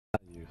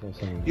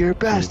Your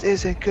best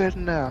isn't good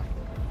enough.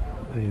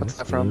 Hey, What's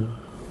that's that from?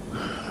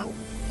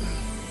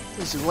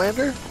 This is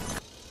Lander?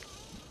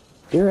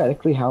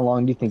 Theoretically, how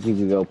long do you think you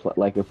could go play?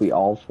 Like, if we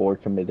all four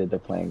committed to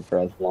playing for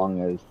as long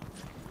as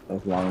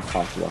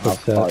possible, how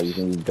far do you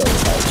think you could go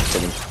without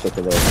getting sick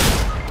of it?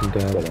 I'm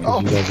dead because Oh,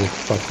 you guys are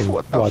fucking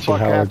what the watching fuck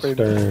Howard happened?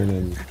 Stern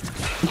and.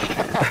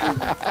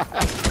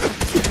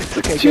 It's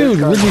okay, Dude,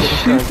 get will his you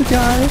card, shoot the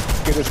guy?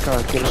 get his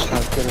card, get his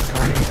card, get his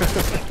card.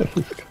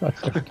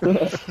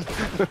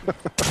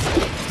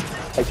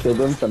 I killed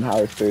him from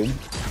Howard Stern.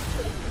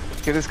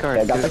 Get his card,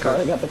 Yeah, I got get the his card, I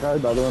card. got the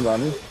card, the other one's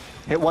on me.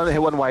 Hit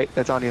one white,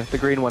 that's on you. The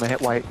green one, I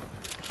hit white.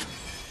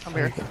 I'm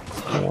here.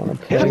 I wanna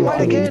Hit play him white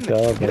fucking again!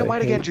 dub, Hit him I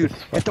white hate again, Jude.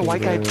 this Hit the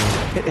white guy,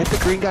 fucking game. hit the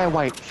green guy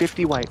white,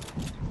 50 white.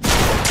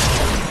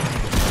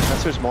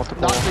 Unless there's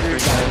multiple Knock the green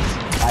guys.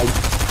 I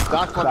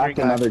Knock one cracked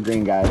green guy. another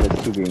green guy,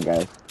 there's two green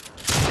guys.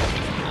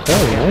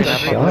 Oh,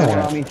 nice Yeah, One shot.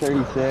 on me,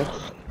 36.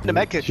 The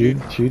med kit,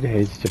 Jude. Jude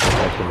hates to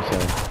protect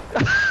himself.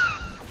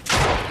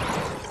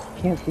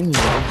 Can't see me.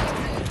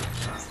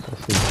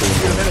 That's Get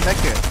insane. him in a med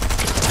kit.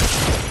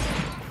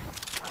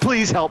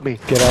 Please help me.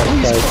 Get out,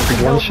 Please guys.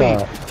 fucking One help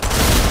me.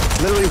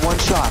 shot. Literally one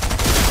shot.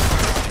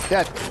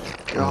 Dead.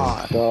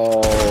 God.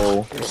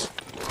 So,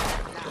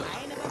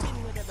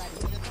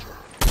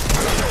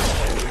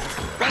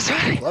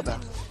 Love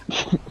that.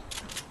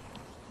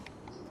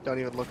 Don't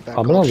even look back.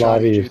 I'm gonna Shot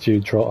lobby you, if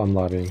Jude troll. I'm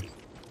lobbying.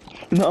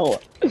 no.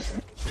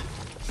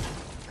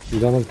 You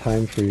don't have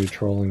time for your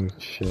trolling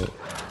shit.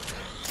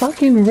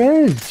 Fucking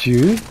res,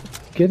 Jude.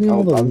 Getting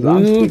all the I'm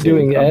loot, speaking.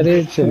 doing I'm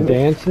edits and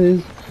speaking.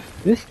 dances.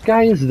 This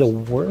guy is the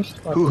worst.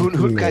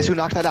 Who guys, who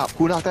knocked that out?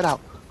 Who knocked that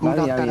out? Who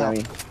knocked that out?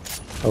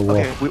 A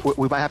wolf. Okay,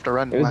 we might have to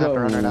run. It We was might have a to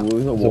run right now. wolf. It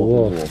was a There's a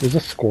wolf. wolf. There's a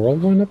squirrel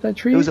going up that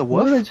tree? It was a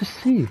What did wolf? I just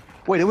see?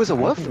 Wait, it was a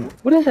wolf?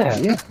 What is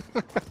that? Yeah.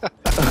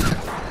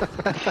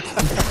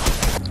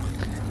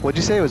 What'd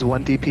you say? It was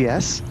 1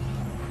 DPS?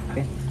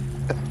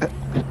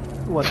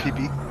 1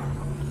 PP.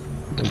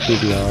 And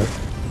PBR.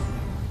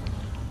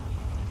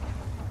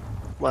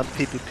 1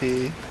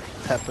 PPP.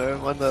 Pepper.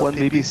 1 1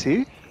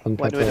 BBC? One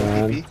One pepper with a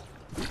around. PP.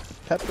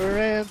 Pepper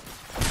and...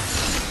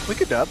 We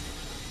could dub.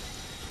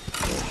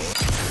 A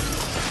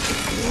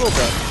little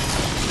dub.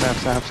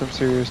 Perhaps I have some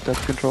serious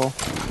depth control.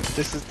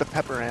 This is the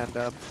pepper and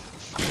dub.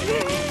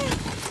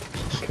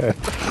 Okay.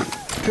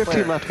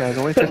 15 left, guys.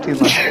 Only 15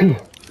 left.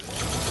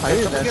 I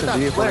need an Someone get that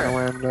SMG if we're flare.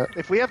 gonna win, but...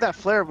 If we have that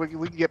flare, we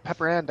can get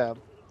pepper and dub.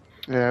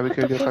 Yeah, we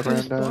could get pepper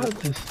and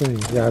This thing.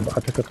 Yeah, I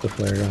picked up the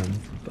flare gun.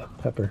 The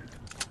pepper.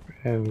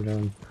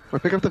 And we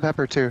pick up the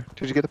pepper too.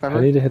 Did you get the pepper?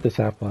 I need to hit the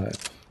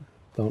saplight.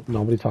 Don't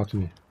nobody talk to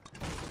me.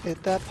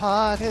 Hit that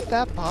pot, hit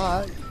that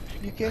pot.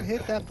 You can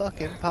hit that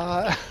fucking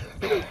pot.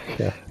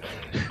 Yeah.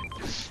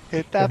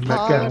 Hit that That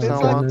pot, guy's it's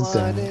not like one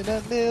one in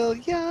a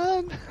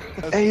million.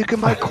 Hey, you can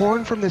buy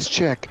corn from this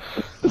chick.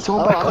 Let's all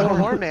Oh, buy I'm a corn.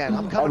 horn man.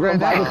 I'm coming Everyone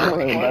right buy now. the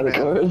corn, buy the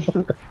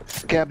corn.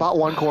 Okay, I bought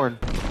 1 corn.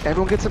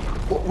 Everyone get some.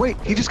 Wait,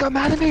 he just got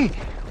mad at me.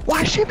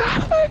 Why is she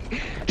mad at me?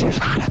 She's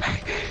mad at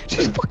me.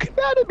 She's fucking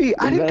mad at me.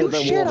 I didn't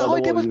do shit. All I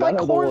did was buy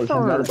corn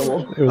for her. It was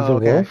Oh, a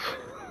okay. wolf.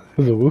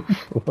 It was a wolf.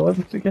 What was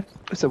it again?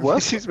 It's a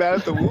what? She's mad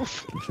at the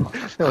wolf.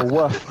 A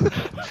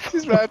woof.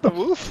 She's mad at the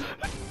wolf.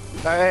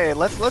 Hey,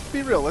 let's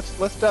be real.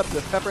 Let's dub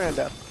this pepper and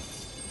dub.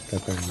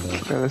 Pepper and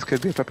Yeah, this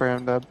could be a pepper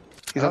and dub.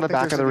 He's I on don't the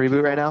back think of the there's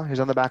any reboot right now. He's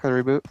on the back of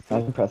the reboot.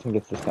 Imagine Preston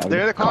gets this guy.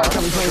 There, the car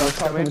coming comes toward us,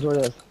 coming. coming toward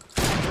us.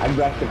 I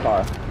wrecked the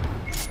car.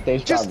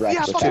 Stage Just job wrecked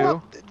yeah, the fuck car. him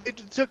up. It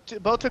took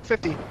both took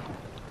 50.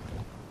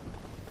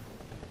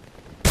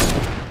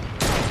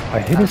 I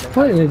hit his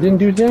foot and it didn't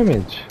do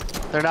damage.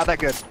 They're not that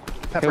good.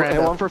 Pepper Hit and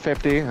one dub. for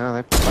 50. Oh,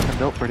 they fucking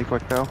built pretty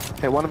quick though.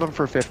 Hit one of them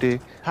for 50.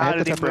 How I hit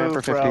did the he pepper and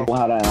move, for 50. bro? Well,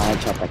 how did I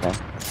shot that guy?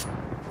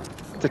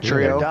 The They're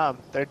trio. dumb.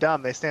 They're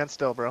dumb. They stand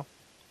still, bro.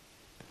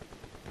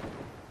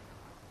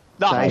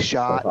 No. Nice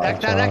shot.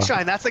 That next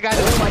shine. That's the guy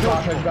that Oh was my like,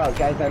 gosh, I got,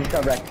 guys, I just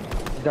got wrecked.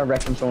 Just got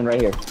wrecked from someone right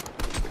here.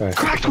 Okay.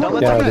 Cracked Don't one.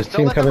 let Yeah, them there's rest.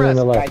 team Don't let them coming in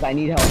the rest. left. Guys, I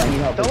need help, I need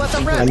help. Don't let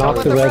them rest. I Don't knocked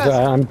let the them res. rest.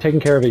 I'm taking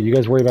care of it. You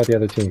guys worry about the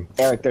other team.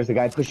 Eric, there's a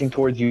guy pushing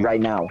towards you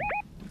right now.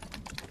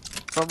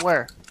 From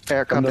where?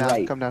 Eric, From come the down,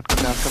 right. come down,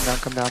 come down, come down,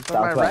 come down. From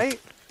my Southwest.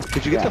 right?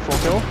 Did you get Yeah. the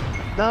full kill?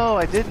 No,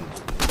 I didn't.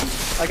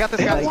 I got this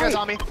guy. This guy's White.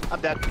 on me.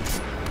 I'm dead.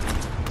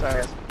 Sorry,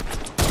 guys.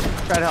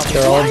 Try to help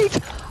They're you. all- Right?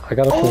 I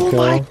got a full Oh kill.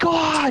 my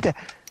god!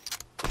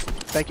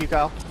 Thank you,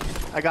 Kyle.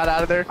 I got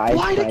out of there. I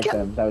Why did sniped get-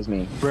 him, that was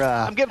me.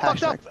 Bruh. I'm getting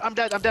fucked up. I'm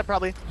dead. I'm dead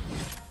probably.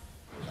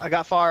 I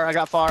got far. I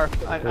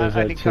There's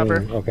that need team.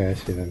 cover. Okay, I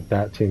see them.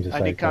 That team's a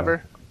psycho. I need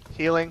cover.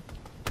 Healing.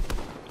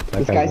 That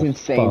This guy's guy's a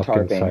insane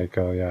fucking tarping.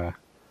 psycho, yeah.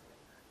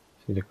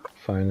 Need to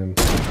find him.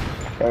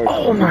 Eric,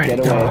 Oh my get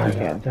away if god, you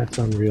can. that's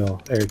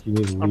unreal. Eric, you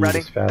need to leave I'm ready.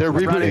 as fast They're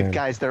as you rebooting, can.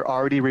 guys. They're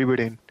already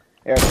rebooting.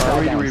 Eric, slide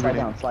Already down, rebooting. slide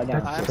down, slide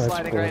down. I'm Such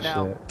sliding right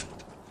now. bullshit.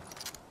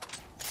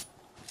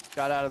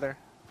 Got out of there.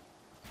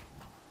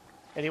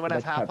 Anyone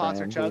have That's half pots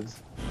or pepper and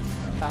chugs?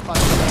 Half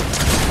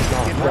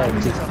pots. Right,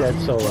 he's dead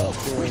solo.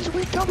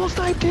 We double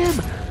sniped him!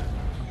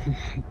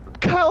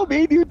 Kyle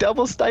made you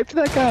double sniped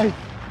that guy.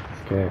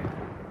 Okay.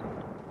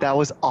 That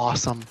was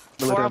awesome.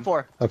 Loot 4 on him.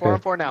 4. Okay. 4 on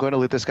 4 now. I'm going to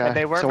loot this guy. And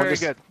they weren't Someone very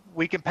just- good.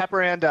 We can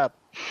pepper and up.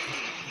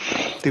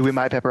 Dude, we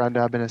might pepper on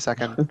dub in a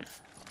second.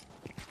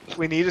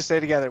 We need to stay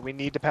together. We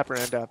need to pepper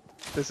and up.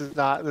 This is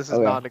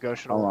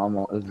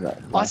non-negotiable. Is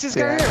that? Oh, I see this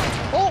guy here.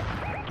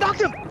 Oh,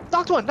 knocked him.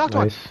 Knocked one.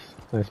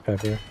 Nice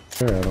pepper.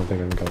 Sure, I don't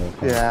think I can go that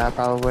far. Yeah,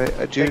 probably.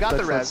 They Jude, got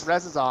the res.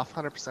 Res is off,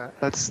 100%.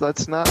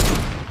 Let's not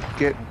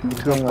get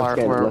to a part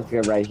where Let's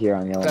get right here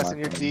on yellow. Justin,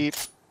 you're deep.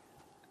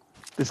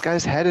 this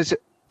guy's head is.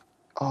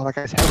 Oh, that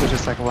guy's head was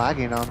just like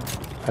lagging on.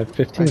 I have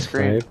 15 Nice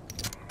screen.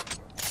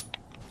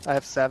 snipe. I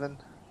have 7.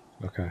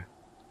 Okay.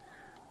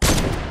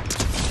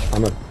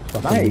 I'm a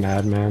fucking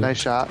madman.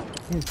 Nice shot.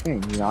 You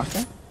knocked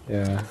him?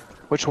 Yeah.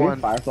 Which Do you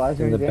have one? Fireflies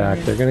In the back.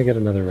 They're gonna get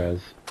another res.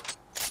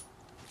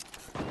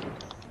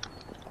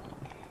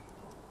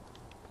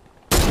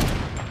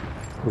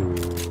 Ooh.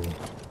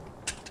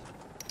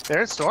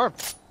 There's Storm.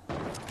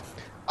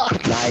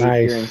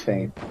 Nice. You're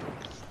insane.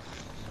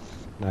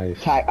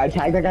 Nice. I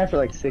tagged that guy for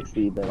like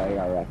 60, but I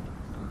got wrecked.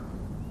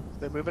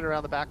 They're moving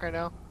around the back right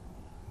now.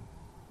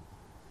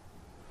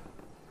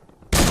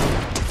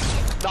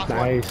 Knocked one.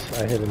 Nice.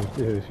 I hit him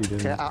too if you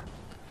didn't. Yeah.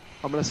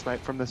 I'm gonna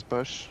snipe from this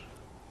bush.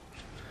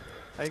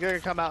 I think they're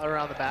gonna come out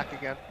around the back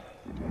again.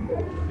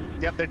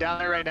 Yep, they're down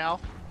there right now.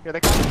 Here they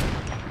come.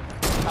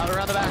 Out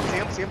around the back.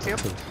 See him?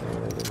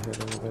 I didn't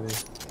hit anybody.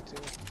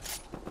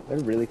 They're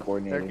really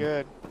coordinated.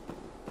 They're good.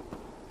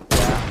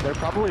 Yeah, they're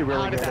probably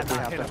really How did good that if we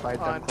not have hit to him? fight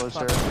them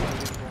closer.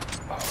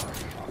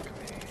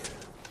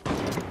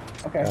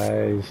 Okay.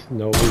 Guys,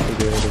 nobody can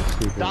do anything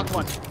stupid. Knocked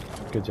one.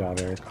 Good job,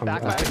 Eric. I'm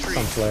Back by the tree.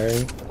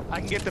 flaring. I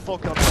can get the full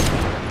kill now.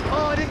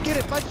 Oh, I didn't get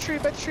it. By the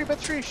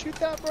tree. Shoot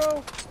that,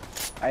 bro.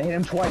 I hit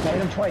him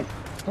twice.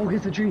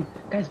 Focus the tree.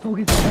 Guys,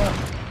 focus the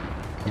tree.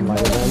 I'm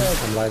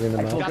lighting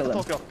them up. Got the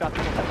full kill.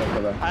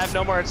 I have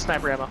no more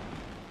sniper ammo.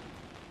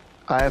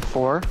 I have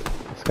 4.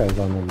 This guy's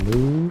on the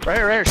move. Right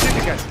here. Shoot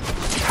these guys.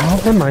 How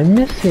am I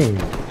missing?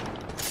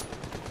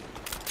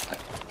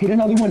 Hit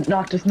another one.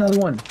 Knock just another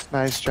one.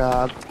 Nice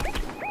job.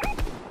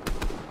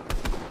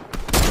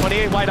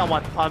 28 white on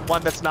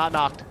one that's not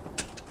knocked.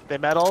 They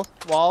metal,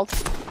 walled.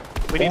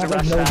 We need to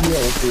rush no that.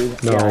 heals,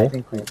 dude. No. Yeah, I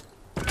think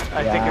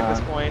I think at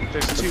this point,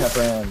 there's 2.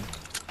 pepper in.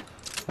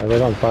 I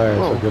lit on fire,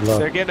 Whoa. so good luck.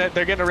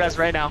 They're getting a res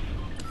right now.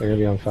 They're gonna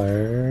be on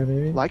fire,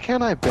 maybe? Why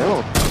can't I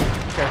build?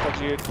 Careful,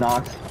 Jude.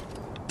 Knocked.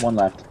 One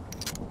left.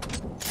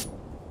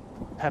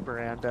 Pepper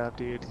and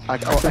dude. Hey,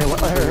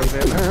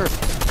 her.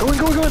 Go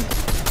in.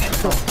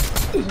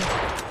 You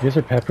guys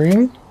are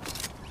peppering?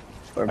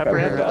 Pepper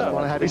and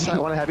Want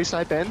a heavy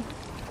snipe in?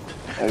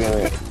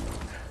 Okay, wait.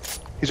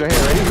 He's right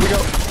here. Ready? Here we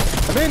go.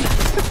 I'm in.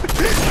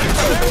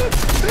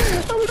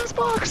 I'm in this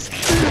box.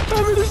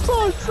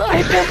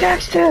 I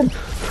pickaxed him.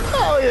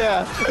 Oh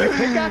yeah! You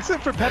pickaxe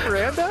it for Pepper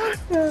and Yeah,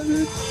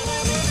 dude.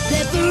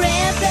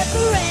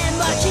 Pepper and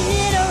marching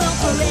in her own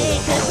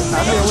parade. Pepper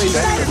and, she's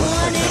like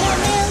 1 in a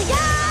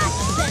million.